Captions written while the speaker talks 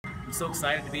I'm so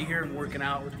excited to be here and working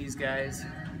out with these guys.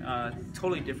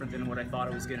 Totally different than what I thought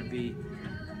it was going to be.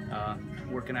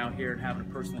 Working out here and having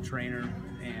a personal trainer,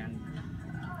 and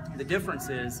the difference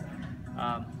is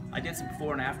I did some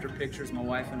before and after pictures, my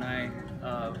wife and I,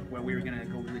 where we were going to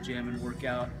go to the gym and work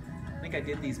out. I think I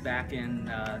did these back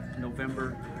in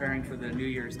November, preparing for the New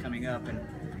Year's coming up, and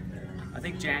I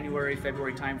think January,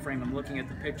 February time frame, I'm looking at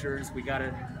the pictures. We got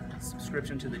a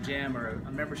subscription to the gym, or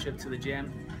a membership to the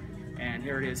gym, and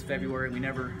here it is, February. We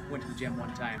never went to the gym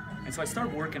one time. And so I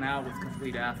started working out with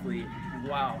Complete Athlete, and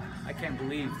wow, I can't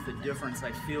believe the difference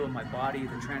I feel in my body,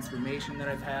 the transformation that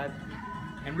I've had.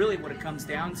 And really what it comes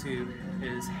down to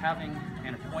is having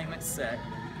an appointment set,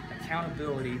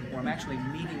 accountability, where I'm actually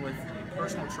meeting with a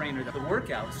personal trainer. The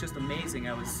workout was just amazing.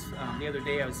 I was, the other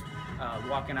day I was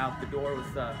walking out the door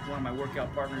with one of my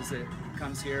workout partners that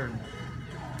comes here, and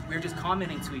we were just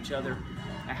commenting to each other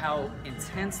at how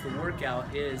intense the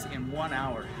workout is in 1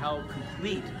 hour, how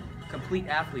complete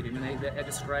athlete, I mean, that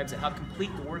describes it, how complete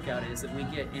the workout is that we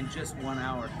get in just 1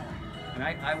 hour. And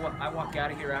I walk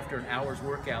out of here after an hour's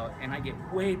workout, and I get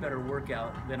way better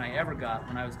workout than I ever got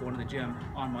when I was going to the gym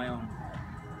on my own.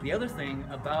 The other thing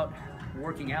about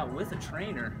working out with a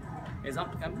trainer is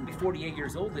I'm going to be 48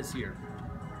 years old this year.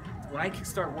 When I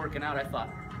started working out, I thought,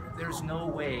 there's no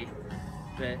way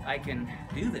that I can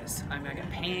do this. I mean, I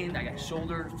got pain, I got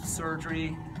shoulder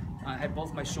surgery, I had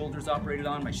both my shoulders operated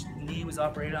on, my knee was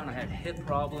operated on, I had hip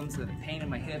problems, I had pain in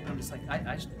my hip, and I'm just like,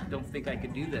 I just don't think I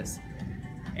could do this.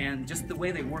 And just the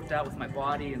way they worked out with my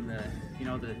body, and the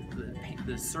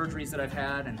surgeries that I've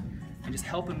had, and just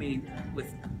helping me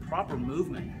with proper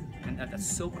movement, and that's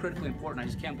so critically important. I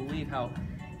just can't believe how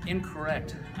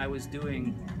incorrect I was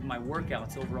doing my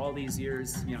workouts over all these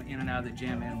years, in and out of the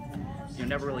gym, and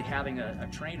never really having a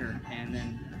trainer. And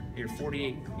then you're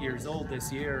 48 years old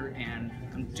this year, and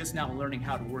I'm just now learning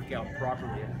how to work out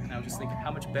properly. And I was just thinking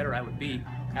how much better I would be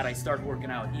had I started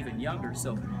working out even younger.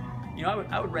 So,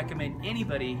 I would recommend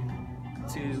anybody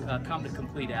to come to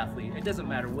Complete Athlete. It doesn't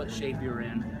matter what shape you're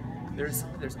in. There's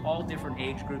all different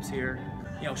age groups here.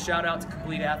 Shout out to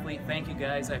Complete Athlete. Thank you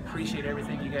guys. I appreciate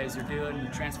everything you guys are doing.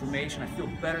 The transformation. I feel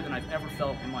better than I've ever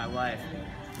felt in my life.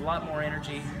 A lot more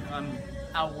energy. I'm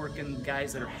outworking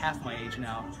guys that are half my age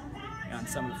now on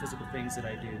some of the physical things that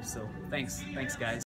I do. So thanks guys.